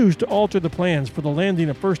refused to alter the plans for the landing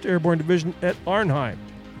of 1st Airborne Division at Arnhem,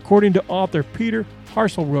 according to author Peter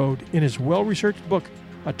Harselrode in his well-researched book,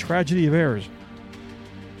 A Tragedy of Errors.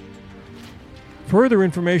 Further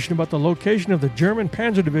information about the location of the German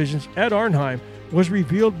panzer divisions at Arnhem was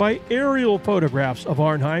revealed by aerial photographs of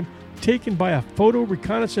Arnhem taken by a photo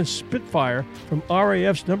reconnaissance Spitfire from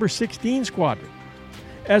RAF's No. 16 Squadron,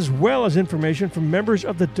 as well as information from members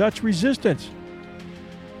of the Dutch resistance.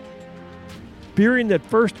 Fearing that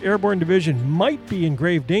 1st Airborne Division might be in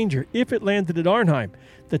grave danger if it landed at Arnhem,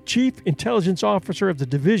 the Chief Intelligence Officer of the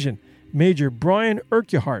division, Major Brian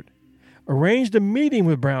Urquhart, arranged a meeting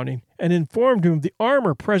with Browning and informed him of the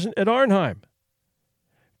armor present at Arnhem.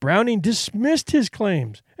 Browning dismissed his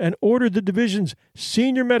claims and ordered the division's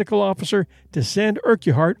senior medical officer to send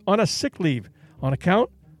Urquhart on a sick leave on account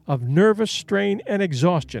of nervous strain and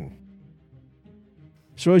exhaustion.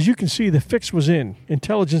 So as you can see, the fix was in.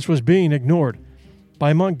 Intelligence was being ignored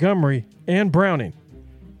by Montgomery and Browning.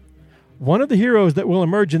 One of the heroes that will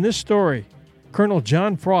emerge in this story, Colonel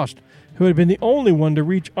John Frost, who had been the only one to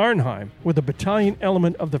reach Arnhem with a battalion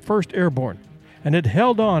element of the 1st Airborne, and had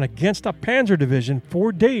held on against a panzer division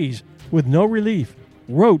for days with no relief,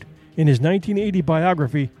 wrote in his 1980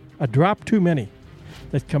 biography, A Drop Too Many,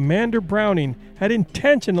 that Commander Browning had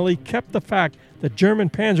intentionally kept the fact that German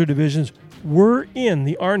panzer divisions were in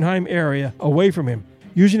the Arnhem area away from him,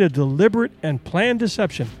 using a deliberate and planned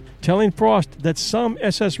deception, telling Frost that some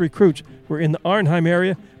SS recruits were in the Arnhem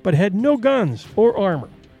area but had no guns or armor.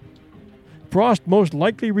 Frost most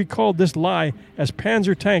likely recalled this lie as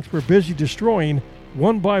panzer tanks were busy destroying,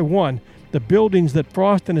 one by one, the buildings that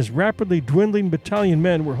Frost and his rapidly dwindling battalion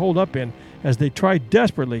men were holed up in as they tried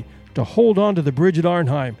desperately to hold on to the bridge at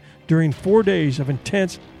Arnhem during 4 days of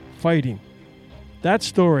intense fighting. That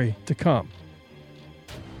story to come.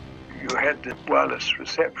 You had the wireless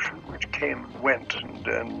reception, which came and went,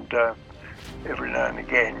 and every now and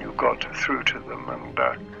again you got through to them, and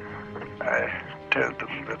I told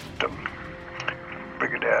them that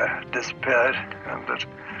Brigadier disappeared and that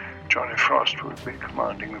Johnny Frost would be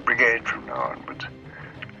commanding the brigade from now onwards,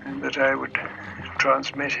 and that I would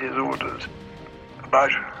transmit his orders.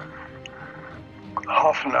 About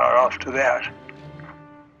half an hour after that,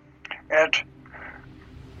 at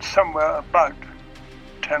somewhere about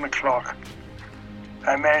 10 o'clock,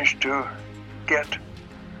 I managed to get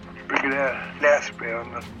Brigadier Lathbury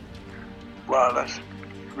on the wireless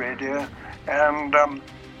radio, and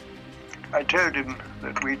I told him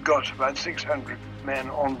that we'd got about 600 men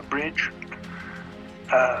on the bridge,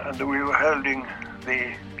 and that we were holding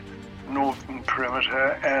the northern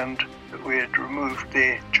perimeter, and that we had removed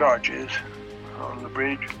the charges on the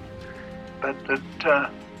bridge, but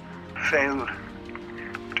that failed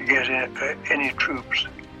to get any troops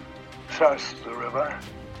south of the river.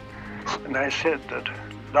 And I said that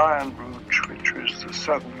Lion Route, which was the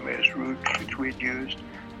southernmost route which we'd used,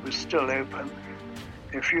 was still open.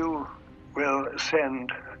 If you will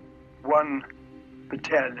send one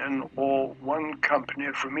battalion or one company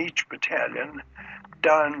from each battalion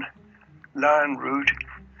down Lion Route,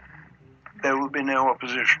 there will be no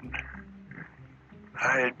opposition.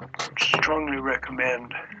 I strongly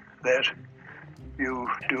recommend that you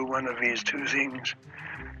do one of these two things.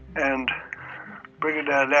 And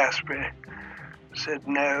Brigadier Lathbury said,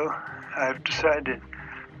 no, I've decided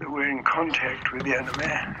that we're in contact with the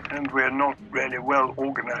enemy and we're not really well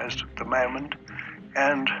organized at the moment,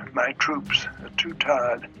 and my troops are too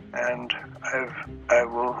tired, and I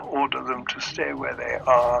will order them to stay where they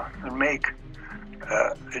are and make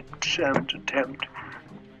a determined attempt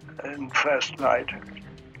in first light,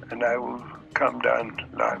 and I will come down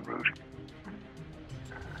Line Route.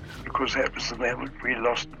 Of course, that was the moment we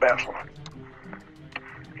lost the battle.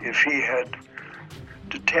 If he had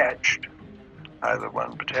detached either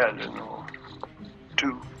one battalion or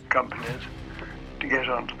two companies to get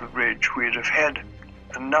onto the bridge, we'd have had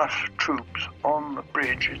enough troops on the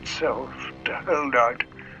bridge itself to hold out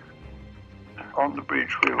on the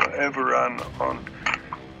bridge. We were overrun on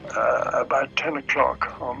about 10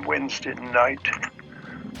 o'clock on Wednesday night,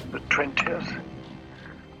 the 20th.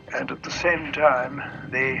 And at the same time,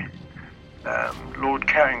 the Lord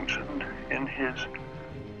Carrington in his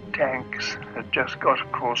tanks had just got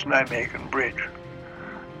across Nijmegen Bridge.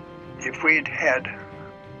 If we'd had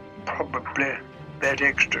probably that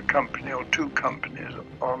extra company or two companies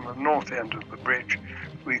on the north end of the bridge,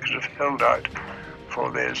 we could have held out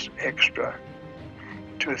for this extra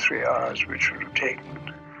 2 or 3 hours, which would have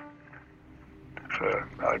taken for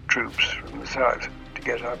our troops from the south to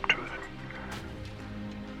get up to it.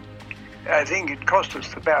 I think it cost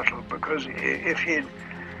us the battle, because if he'd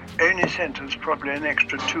only sent us probably an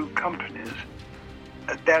extra 2 companies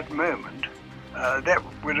at that moment, that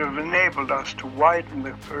would have enabled us to widen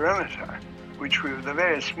the perimeter, which was the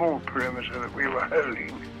very small perimeter that we were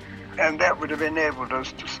holding, and that would have enabled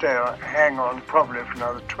us to hang on probably for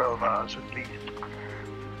another 12 hours at least.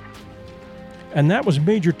 And that was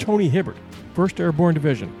Major Tony Hibbert, 1st Airborne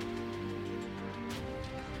Division.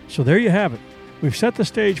 So there you have it. We've set the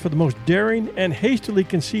stage for the most daring and hastily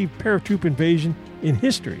conceived paratroop invasion in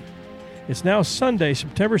history. It's now Sunday,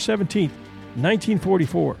 September 17th,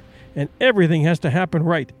 1944, and everything has to happen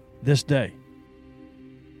right this day.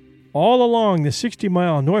 All along the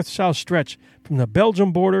 60-mile north-south stretch from the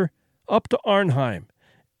Belgium border up to Arnhem,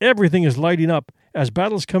 everything is lighting up as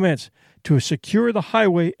battles commence to secure the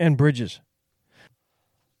highway and bridges.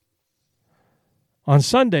 On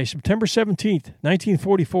Sunday, September 17th,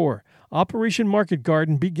 1944, Operation Market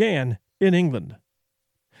Garden began in England.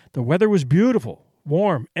 The weather was beautiful,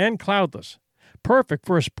 warm, and cloudless, perfect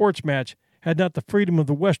for a sports match had not the freedom of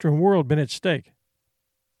the Western world been at stake.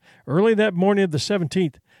 Early that morning of the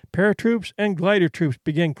 17th, paratroops and glider troops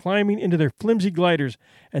began climbing into their flimsy gliders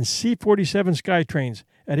and C-47 Skytrains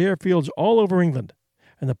at airfields all over England,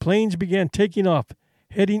 and the planes began taking off,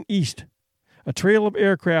 heading east, a trail of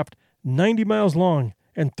aircraft 90 miles long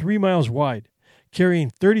and 3 miles wide, carrying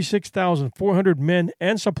 36,400 men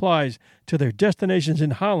and supplies to their destinations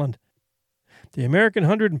in Holland. The American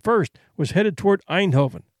 101st was headed toward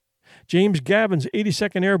Eindhoven. James Gavin's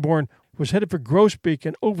 82nd Airborne was headed for Groesbeek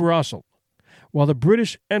and Overijssel, while the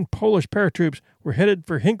British and Polish paratroops were headed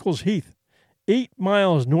for Hinkle's Heath, 8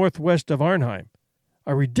 miles northwest of Arnhem,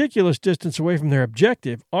 a ridiculous distance away from their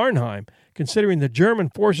objective, Arnhem, considering the German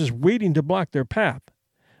forces waiting to block their path.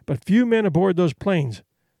 But few men aboard those planes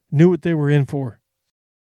knew what they were in for.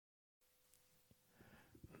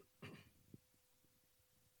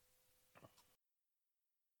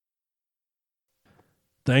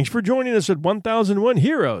 Thanks for joining us at 1001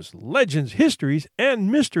 Heroes, Legends, Histories,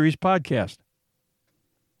 and Mysteries podcast.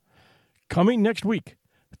 Coming next week,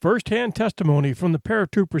 first-hand testimony from the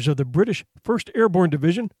paratroopers of the British 1st Airborne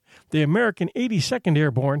Division, the American 82nd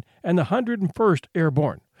Airborne, and the 101st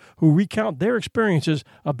Airborne, who recount their experiences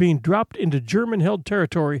of being dropped into German-held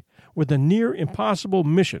territory with a near-impossible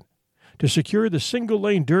mission to secure the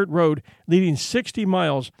single-lane dirt road leading 60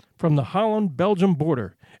 miles from the Holland-Belgium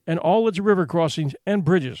border and all its river crossings and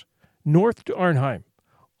bridges north to Arnhem,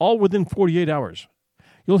 all within 48 hours.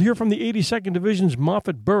 You'll hear from the 82nd Division's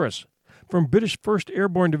Moffat Burris, from British 1st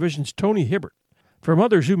Airborne Division's Tony Hibbert, from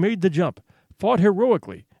others who made the jump, fought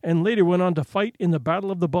heroically, and later went on to fight in the Battle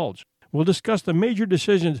of the Bulge. We'll discuss the major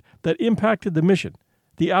decisions that impacted the mission,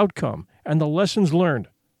 the outcome, and the lessons learned,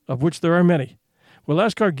 of which there are many. We'll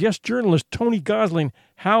ask our guest journalist Tony Gosling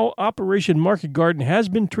how Operation Market Garden has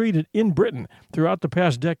been treated in Britain throughout the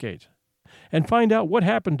past decades, and find out what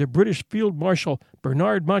happened to British Field Marshal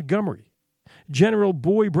Bernard Montgomery, General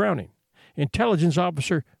Boy Browning, Intelligence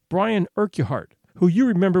Officer Brian Urquhart, who you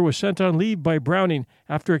remember was sent on leave by Browning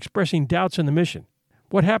after expressing doubts in the mission,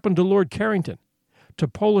 what happened to Lord Carrington, to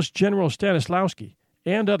Polish General Stanislawski,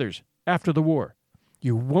 and others after the war.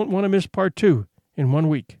 You won't want to miss part 2 in 1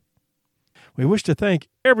 week. We wish to thank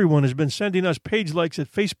everyone who's been sending us page likes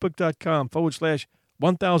at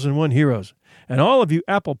facebook.com/1001 Heroes, and all of you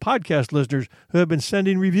Apple Podcast listeners who have been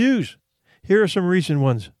sending reviews. Here are some recent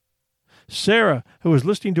ones. Sarah, who was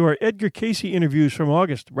listening to our Edgar Casey interviews from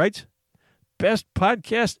August, writes, "Best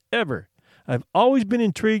podcast ever. I've always been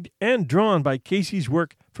intrigued and drawn by Casey's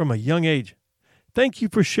work from a young age. Thank you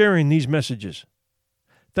for sharing these messages."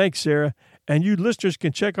 Thanks, Sarah, and you listeners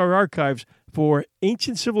can check our archives for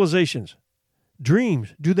Ancient Civilizations,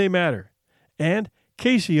 Dreams, Do They Matter? And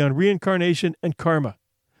Casey on Reincarnation and Karma.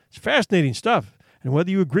 It's fascinating stuff, and whether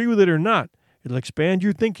you agree with it or not, it'll expand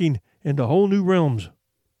your thinking into whole new realms.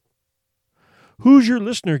 Who's Your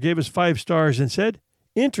Listener gave us 5 stars and said,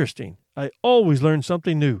 "Interesting. I always learn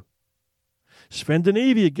something new."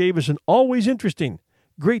 Scandinavia gave us an always interesting.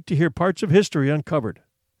 Great to hear parts of history uncovered.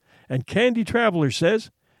 And Candy Traveler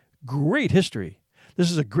says, great history. This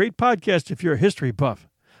is a great podcast if you're a history buff.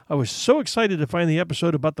 I was so excited to find the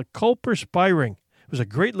episode about the Culper spy ring. It was a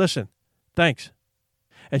great listen. Thanks.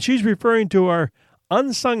 And she's referring to our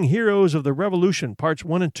Unsung Heroes of the Revolution, Parts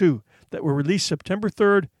 1 and 2, that were released September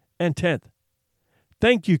 3rd and 10th.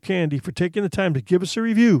 Thank you, Candy, for taking the time to give us a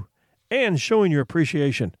review and showing your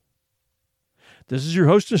appreciation. This is your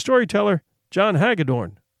host and storyteller, John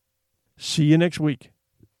Hagedorn. See you next week.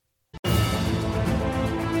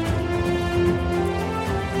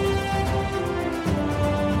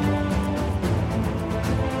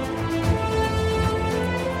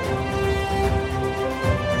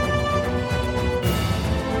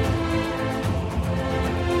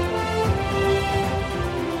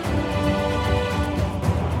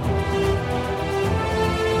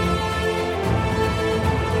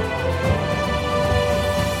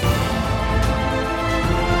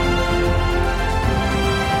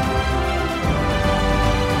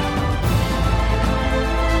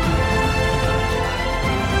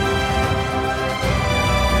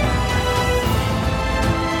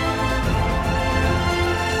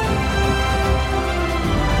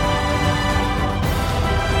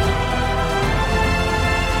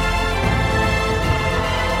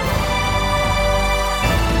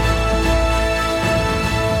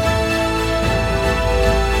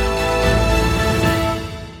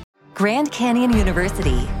 Grand Canyon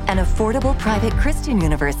University, an affordable private Christian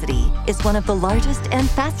university, is one of the largest and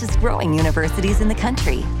fastest growing universities in the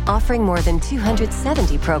country, offering more than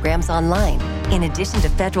 270 programs online. In addition to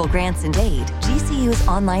federal grants and aid, GCU's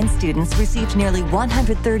online students received nearly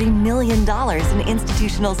 $130 million in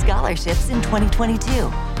institutional scholarships in 2022.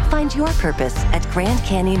 Find your purpose at Grand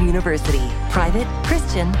Canyon University. Private,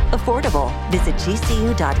 Christian, affordable. Visit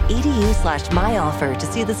gcu.edu/myoffer to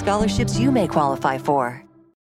see the scholarships you may qualify for.